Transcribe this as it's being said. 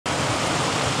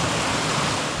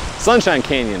Sunshine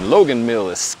Canyon, Logan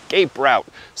Mill, Escape Route.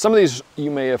 Some of these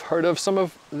you may have heard of, some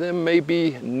of them may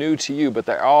be new to you, but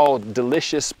they're all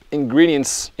delicious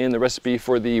ingredients in the recipe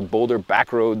for the Boulder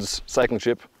Backroads cycling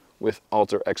trip with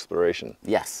Alter Exploration.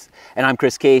 Yes, and I'm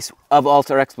Chris Case of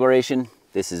Alter Exploration.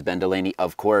 This is Ben Delaney,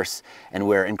 of course, and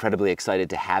we're incredibly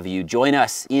excited to have you join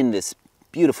us in this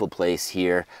beautiful place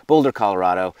here, Boulder,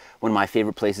 Colorado, one of my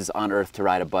favorite places on earth to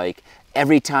ride a bike.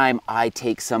 Every time I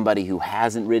take somebody who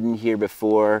hasn't ridden here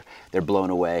before, they're blown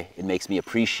away. It makes me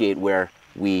appreciate where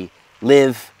we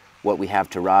live, what we have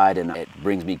to ride, and it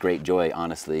brings me great joy,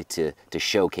 honestly, to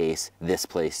showcase this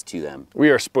place to them. We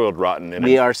are spoiled rotten.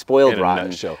 We are spoiled rotten.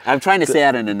 Nutshell. I'm trying to say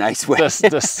that in a nice way.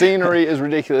 The scenery is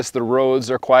ridiculous. The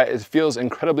roads are quiet. It feels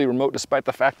incredibly remote despite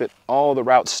the fact that all the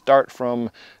routes start from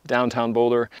downtown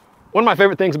Boulder. One of my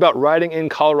favorite things about riding in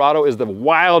Colorado is the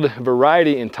wild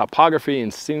variety in topography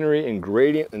and scenery and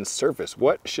gradient and surface.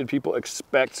 What should people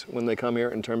expect when they come here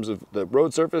in terms of the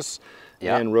road surface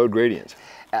and road gradient?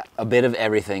 A bit of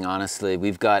everything, honestly.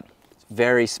 We've got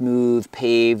very smooth,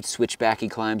 paved,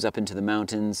 switchbacky climbs up into the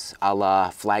mountains, a la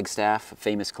Flagstaff, a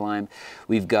famous climb.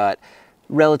 We've got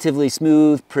relatively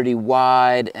smooth, pretty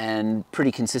wide, and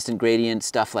pretty consistent gradient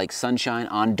stuff like Sunshine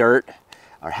on dirt.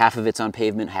 Or half of it's on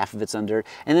pavement, half of it's on dirt.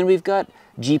 And then we've got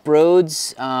Jeep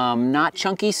roads, not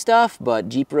chunky stuff, but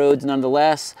Jeep roads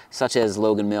nonetheless, such as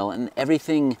Logan Mill, and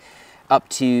everything up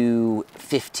to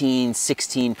 15,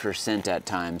 16% at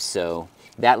times. So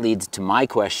that leads to my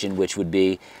question, which would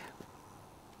be,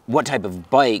 what type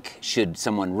of bike should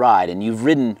someone ride? And you've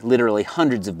ridden literally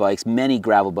hundreds of bikes, many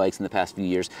gravel bikes in the past few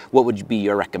years. What would be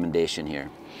your recommendation here?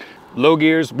 Low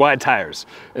gears, wide tires.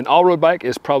 An all-road bike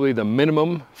is probably the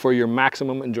minimum for your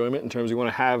maximum enjoyment in terms you want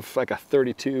to have like a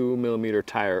 32 millimeter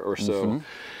tire or so.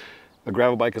 A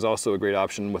gravel bike is also a great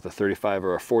option with a 35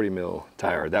 or a 40 mil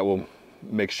tire. That will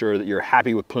make sure that you're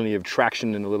happy with plenty of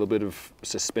traction and a little bit of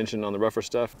suspension on the rougher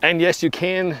stuff. And yes, you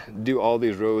can do all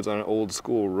these roads on an old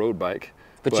school road bike.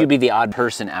 But you'd be the odd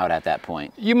person out at that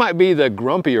point. You might be the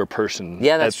grumpier person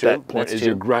at that point as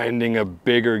you're grinding a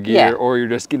bigger gear or you're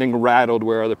just getting rattled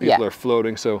where other people are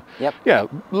floating. So yeah,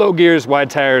 low gears, wide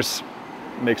tires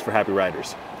makes for happy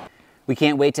riders. We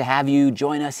can't wait to have you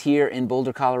join us here in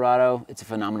Boulder, Colorado. It's a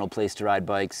phenomenal place to ride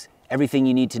bikes. Everything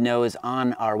you need to know is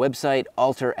on our website,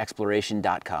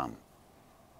 alterexploration.com.